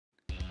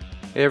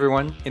Hey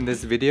everyone, in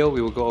this video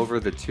we will go over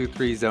the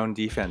 2-3 zone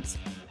defense,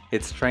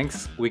 its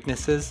strengths,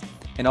 weaknesses,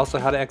 and also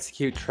how to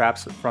execute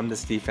traps from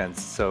this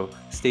defense, so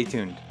stay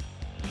tuned.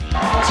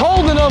 It's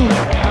holding him!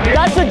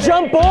 That's a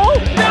jump ball?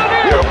 You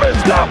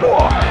missed that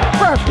one!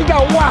 Ref, he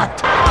got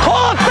whacked!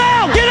 Call a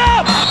foul! Get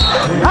up!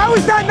 How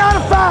is that not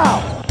a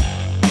foul?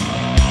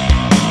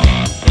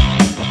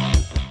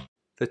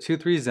 The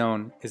 2-3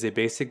 zone is a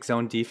basic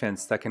zone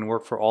defense that can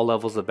work for all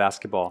levels of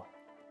basketball.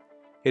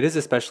 It is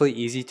especially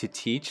easy to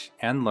teach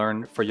and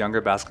learn for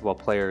younger basketball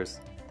players.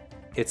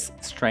 Its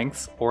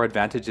strengths or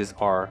advantages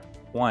are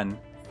 1.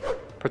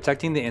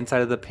 Protecting the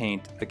inside of the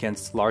paint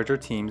against larger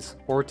teams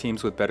or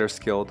teams with better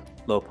skilled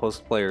low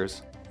post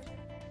players.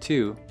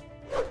 2.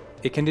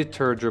 It can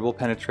deter dribble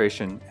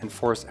penetration and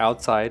force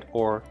outside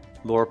or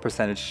lower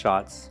percentage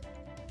shots.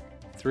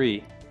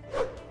 3.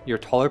 Your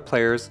taller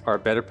players are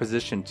better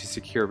positioned to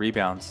secure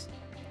rebounds.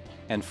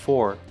 And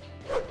 4.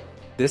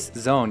 This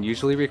zone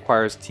usually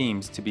requires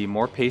teams to be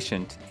more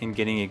patient in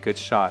getting a good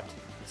shot,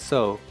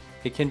 so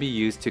it can be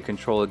used to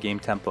control a game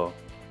tempo.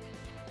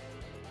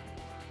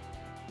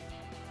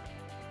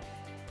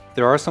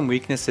 There are some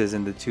weaknesses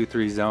in the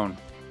 2-3 zone.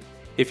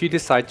 If you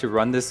decide to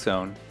run this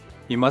zone,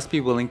 you must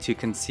be willing to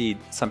concede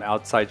some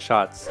outside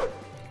shots,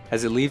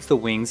 as it leaves the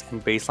wings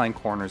and baseline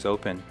corners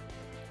open.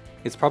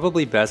 It's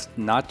probably best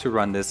not to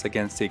run this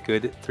against a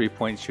good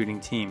three-point shooting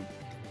team.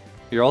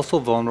 You're also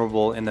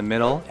vulnerable in the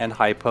middle and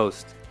high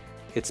post.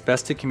 It's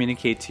best to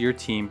communicate to your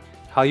team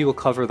how you will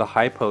cover the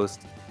high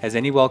post, as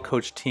any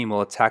well-coached team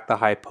will attack the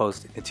high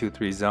post in the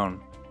 2-3 zone.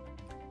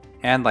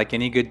 And like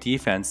any good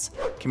defense,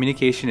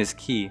 communication is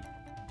key.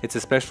 It's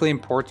especially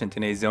important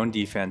in a zone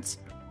defense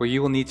where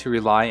you will need to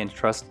rely and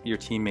trust your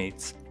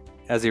teammates.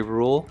 As a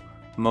rule,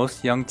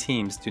 most young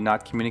teams do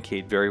not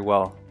communicate very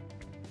well.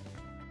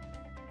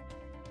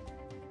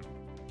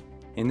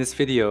 In this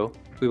video,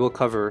 we will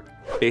cover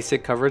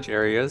basic coverage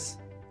areas,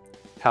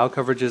 how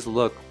coverages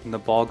look when the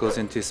ball goes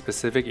into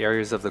specific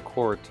areas of the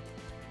court,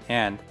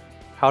 and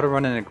how to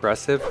run an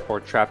aggressive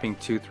or trapping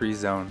 2-3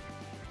 zone.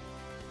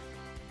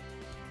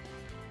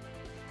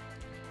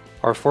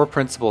 Our 4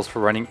 principles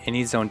for running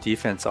any zone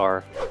defense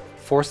are: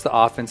 force the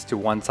offense to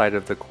one side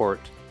of the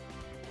court,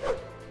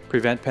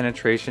 prevent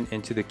penetration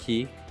into the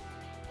key,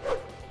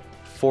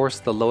 force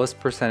the lowest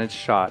percentage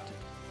shot,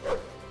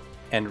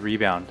 and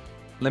rebound.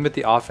 Limit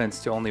the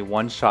offense to only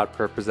one shot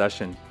per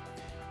possession.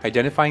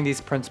 Identifying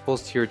these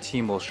principles to your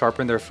team will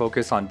sharpen their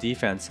focus on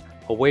defense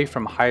away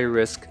from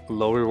high-risk,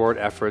 low-reward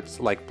efforts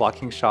like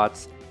blocking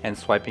shots and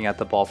swiping at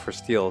the ball for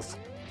steals.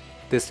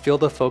 This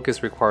field of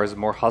focus requires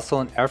more hustle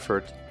and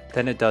effort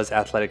than it does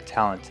athletic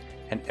talent,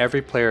 and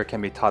every player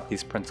can be taught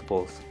these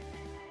principles.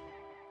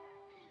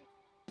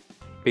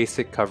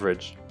 Basic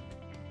coverage.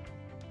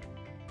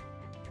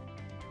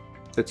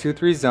 The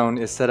 2-3 zone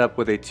is set up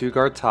with a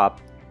 2-guard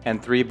top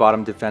and 3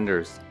 bottom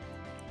defenders.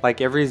 Like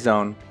every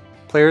zone,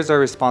 players are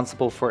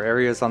responsible for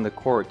areas on the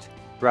court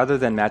rather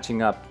than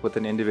matching up with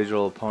an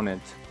individual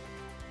opponent.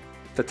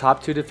 The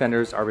top 2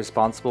 defenders are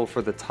responsible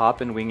for the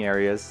top and wing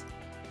areas.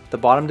 The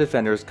bottom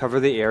defenders cover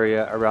the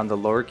area around the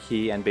lower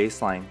key and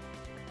baseline.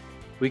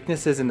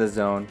 Weaknesses in the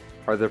zone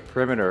are the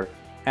perimeter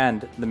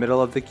and the middle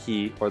of the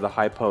key or the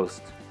high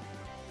post.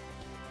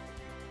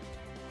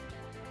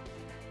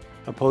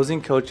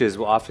 Opposing coaches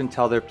will often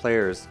tell their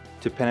players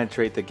to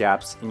penetrate the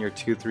gaps in your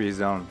 2-3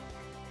 zone.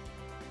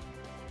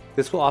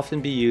 This will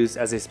often be used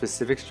as a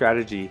specific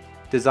strategy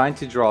designed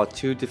to draw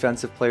 2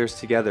 defensive players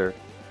together,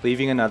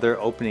 leaving another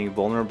opening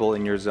vulnerable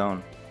in your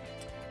zone.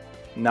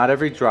 Not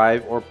every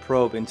drive or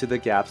probe into the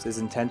gaps is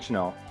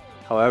intentional.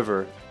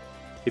 However,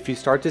 if you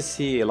start to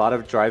see a lot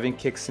of drive and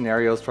kick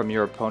scenarios from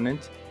your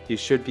opponent, you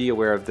should be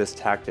aware of this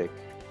tactic.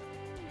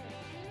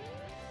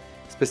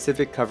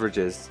 Specific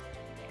coverages.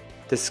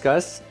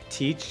 Discuss,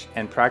 teach,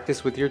 and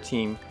practice with your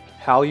team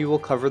how you will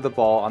cover the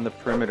ball on the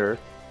perimeter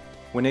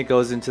when it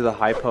goes into the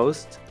high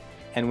post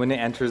and when it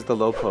enters the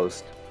low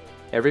post.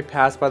 Every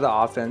pass by the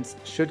offense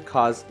should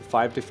cause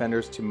 5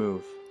 defenders to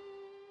move.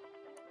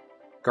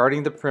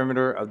 Guarding the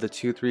perimeter of the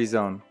 2-3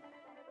 zone.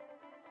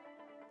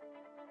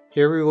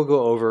 Here we will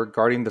go over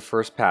guarding the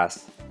first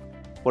pass.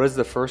 What is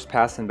the first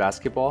pass in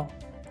basketball?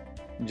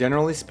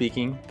 Generally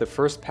speaking, the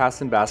first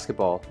pass in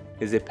basketball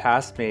is a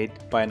pass made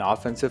by an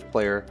offensive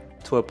player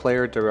to a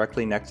player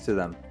directly next to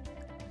them.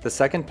 The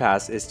second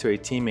pass is to a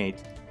teammate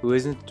who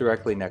isn't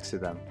directly next to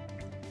them.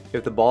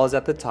 If the ball is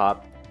at the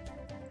top,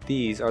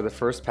 these are the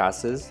first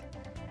passes,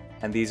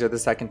 and these are the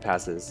second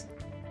passes.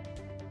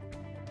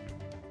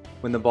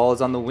 When the ball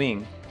is on the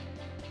wing,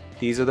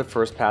 these are the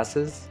first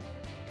passes,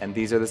 and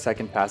these are the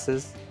second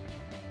passes.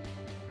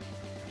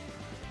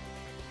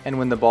 And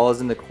when the ball is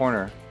in the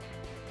corner,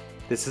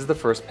 this is the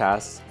first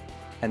pass,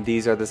 and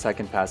these are the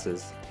second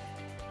passes.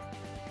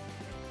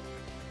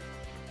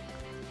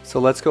 So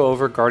let's go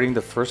over guarding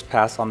the first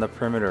pass on the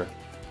perimeter.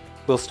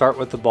 We'll start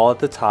with the ball at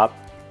the top,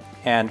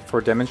 and for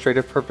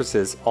demonstrative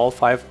purposes, all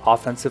 5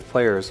 offensive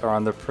players are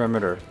on the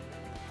perimeter.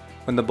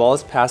 When the ball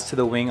is passed to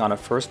the wing on a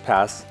first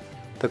pass,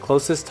 the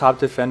closest top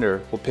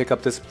defender will pick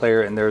up this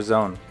player in their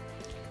zone.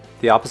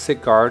 the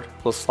opposite guard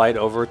will slide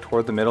over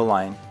toward the middle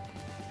line,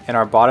 and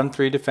our bottom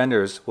 3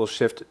 defenders will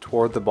shift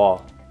toward the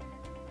ball.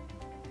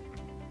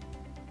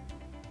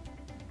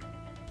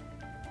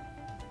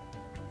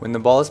 When the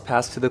ball is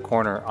passed to the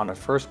corner on a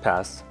first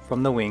pass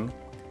from the wing,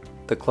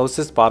 the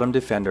closest bottom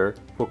defender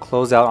will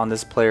close out on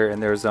this player in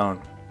their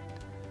zone.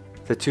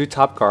 The 2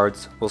 top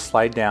guards will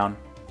slide down,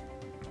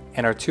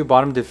 and our 2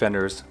 bottom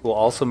defenders will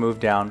also move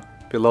down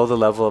below the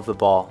level of the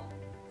ball.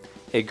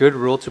 A good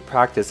rule to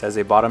practice as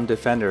a bottom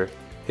defender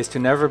is to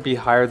never be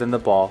higher than the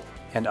ball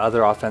and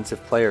other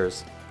offensive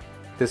players.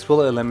 This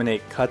will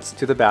eliminate cuts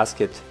to the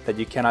basket that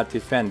you cannot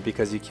defend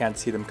because you can't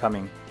see them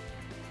coming.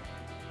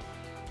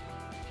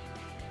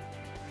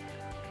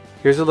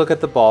 Here's a look at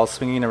the ball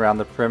swinging around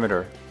the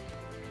perimeter.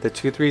 The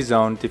 2-3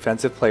 zone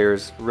defensive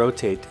players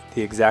rotate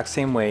the exact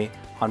same way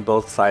on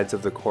both sides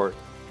of the court.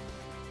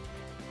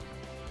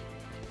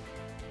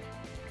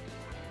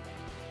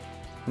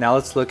 Now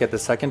let's look at the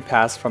second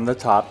pass from the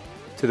top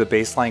to the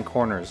baseline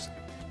corners.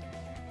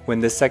 When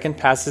this second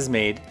pass is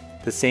made,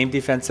 the same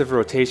defensive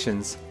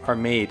rotations are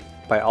made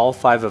by all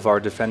 5 of our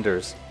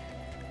defenders.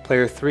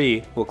 Player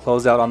 3 will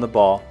close out on the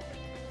ball.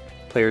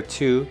 Player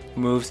 2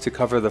 moves to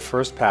cover the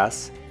first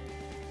pass.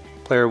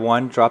 Player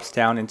 1 drops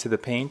down into the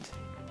paint,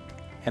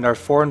 and our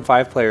 4 and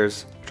 5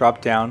 players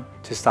drop down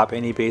to stop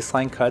any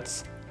baseline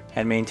cuts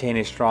and maintain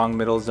a strong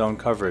middle zone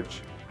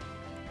coverage.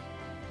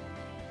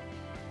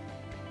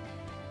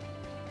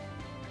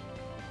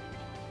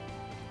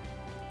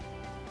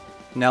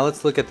 Now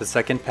let's look at the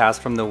second pass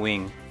from the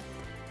wing.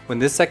 When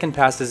this second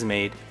pass is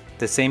made,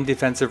 the same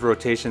defensive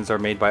rotations are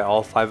made by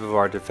all 5 of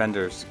our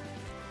defenders.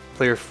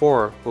 Player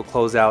 4 will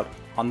close out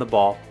on the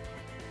ball,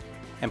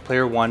 and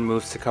player 1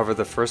 moves to cover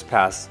the first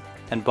pass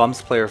and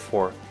bumps player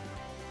 4.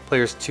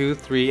 Players 2,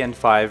 3, and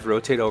 5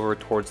 rotate over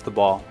towards the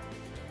ball.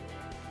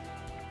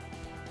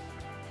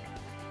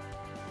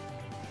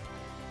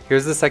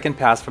 Here's the second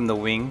pass from the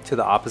wing to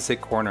the opposite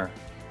corner.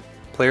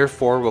 Player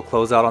 4 will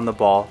close out on the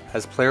ball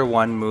as player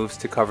 1 moves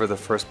to cover the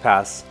first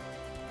pass.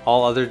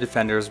 All other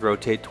defenders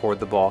rotate toward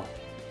the ball.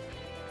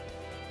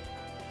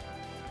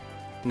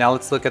 Now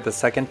let's look at the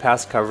second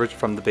pass coverage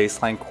from the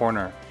baseline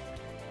corner.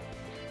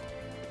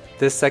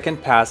 This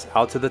second pass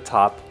out to the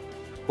top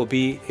will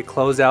be a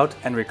closeout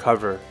and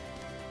recover.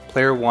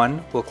 Player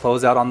 1 will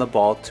close out on the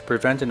ball to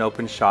prevent an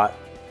open shot,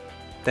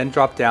 then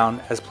drop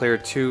down as player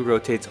 2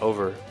 rotates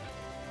over.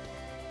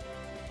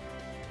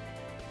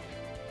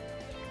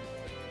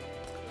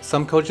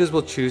 Some coaches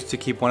will choose to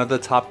keep one of the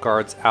top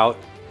guards out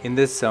in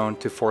this zone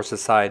to force a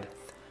side.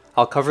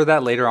 I'll cover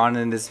that later on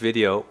in this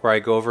video where I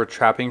go over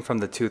trapping from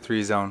the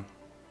 2-3 zone.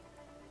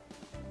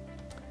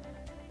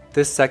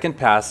 This second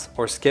pass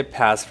or skip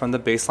pass from the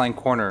baseline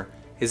corner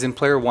is in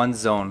player 1's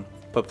zone,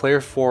 but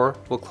player 4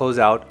 will close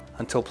out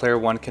until player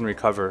 1 can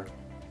recover.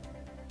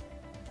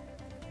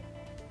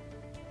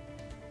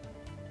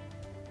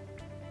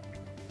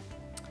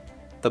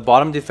 The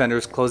bottom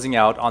defenders closing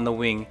out on the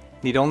wing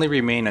need only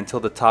remain until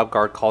the top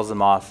guard calls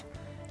them off.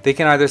 They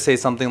can either say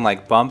something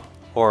like bump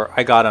or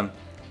I got him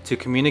to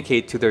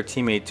communicate to their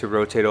teammate to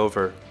rotate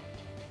over.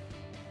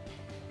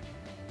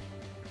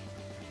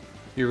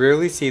 You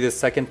rarely see the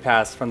second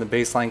pass from the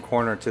baseline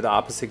corner to the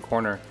opposite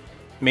corner,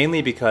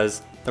 mainly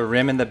because the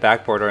rim and the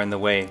backboard are in the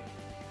way.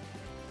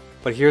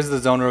 But here's the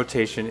zone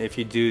rotation if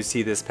you do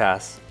see this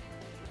pass.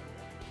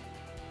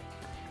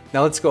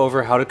 Now let's go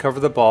over how to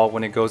cover the ball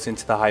when it goes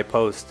into the high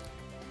post.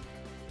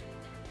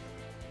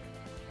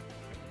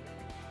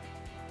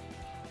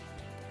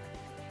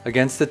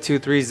 Against the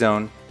 2-3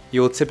 zone, you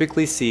will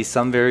typically see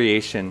some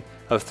variation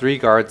of 3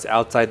 guards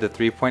outside the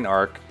 3-point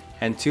arc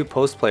and 2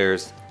 post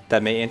players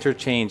that may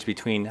interchange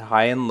between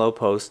high and low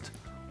post,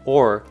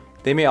 or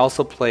they may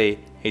also play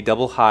a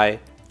double high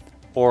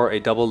or a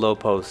double low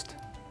post.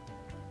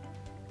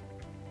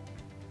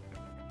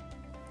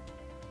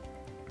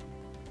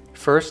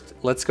 First,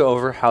 let's go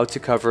over how to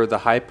cover the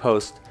high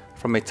post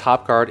from a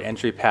top guard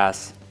entry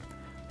pass.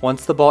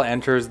 Once the ball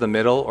enters the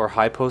middle or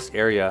high post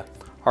area,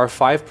 our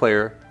 5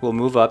 player will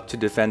move up to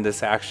defend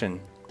this action.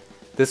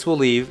 This will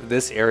leave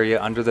this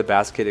area under the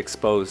basket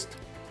exposed.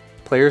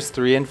 Players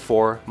 3 and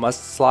 4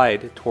 must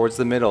slide towards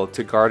the middle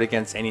to guard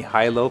against any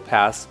high-low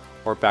pass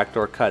or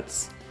backdoor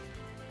cuts.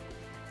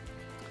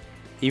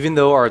 Even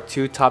though our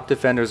 2 top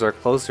defenders are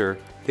closer,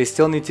 they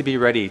still need to be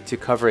ready to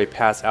cover a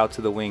pass out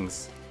to the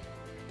wings.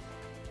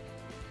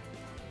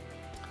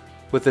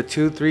 With the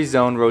 2-3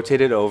 zone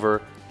rotated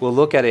over, we'll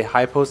look at a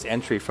high post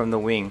entry from the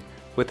wing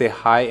with a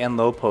high and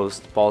low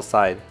post ball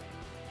side.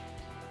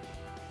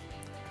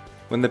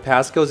 When the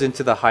pass goes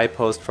into the high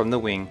post from the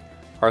wing,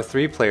 our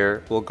 3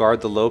 player will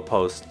guard the low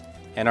post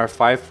and our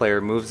 5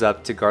 player moves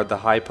up to guard the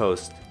high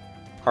post.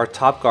 Our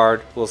top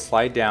guard will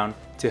slide down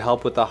to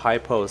help with the high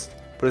post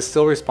but is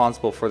still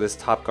responsible for this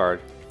top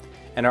guard,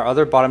 and our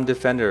other bottom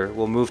defender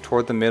will move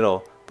toward the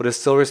middle but is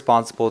still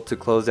responsible to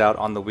close out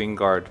on the wing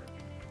guard.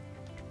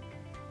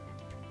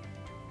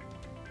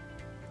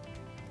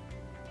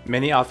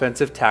 Many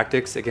offensive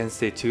tactics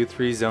against a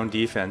 2-3 zone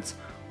defense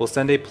will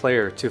send a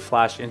player to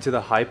flash into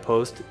the high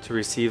post to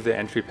receive the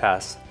entry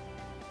pass.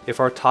 If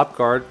our top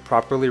guard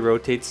properly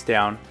rotates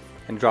down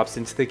and drops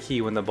into the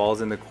key when the ball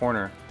is in the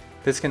corner,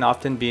 this can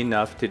often be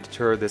enough to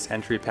deter this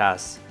entry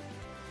pass.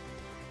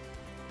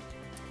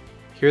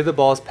 Here the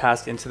ball is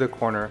passed into the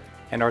corner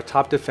and our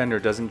top defender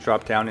doesn't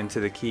drop down into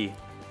the key.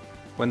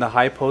 When the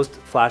high post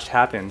flash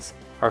happens,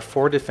 our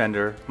forward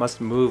defender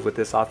must move with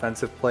this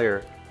offensive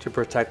player to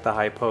protect the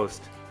high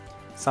post.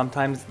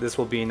 Sometimes this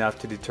will be enough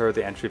to deter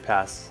the entry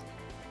pass.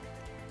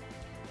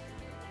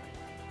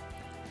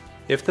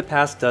 If the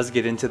pass does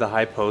get into the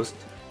high post,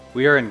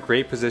 we are in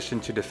great position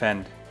to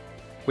defend.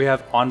 We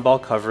have on-ball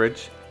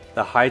coverage,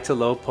 the high to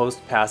low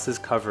post pass is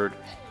covered,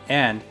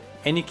 and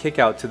any kick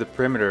out to the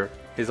perimeter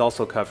is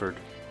also covered.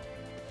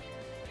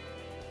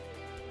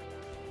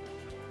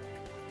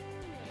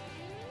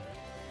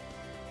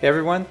 Hey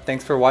everyone,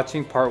 thanks for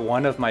watching part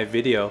 1 of my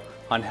video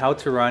on how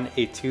to run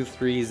a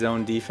 2-3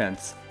 zone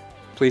defense.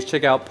 Please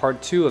check out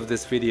part 2 of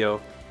this video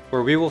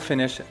where we will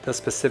finish the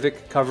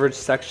specific coverage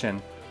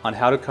section on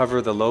how to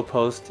cover the low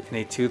post in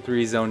a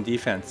 2-3 zone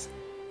defense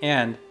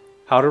and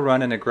how to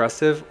run an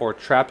aggressive or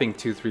trapping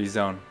 2-3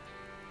 zone.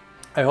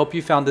 I hope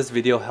you found this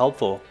video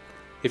helpful.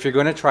 If you're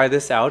going to try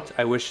this out,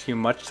 I wish you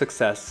much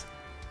success.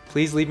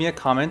 Please leave me a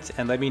comment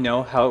and let me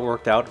know how it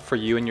worked out for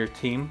you and your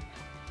team.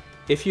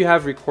 If you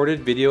have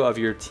recorded video of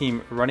your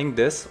team running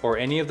this or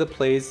any of the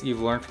plays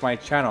you've learned from my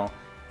channel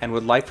and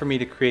would like for me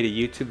to create a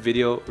YouTube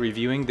video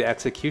reviewing the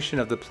execution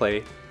of the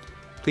play,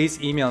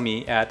 please email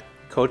me at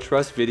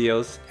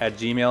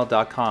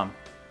coachrussvideos@gmail.com.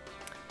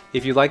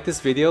 If you like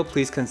this video,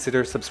 please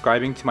consider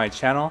subscribing to my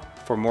channel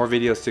for more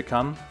videos to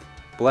come.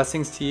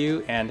 Blessings to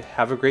you and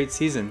have a great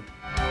season.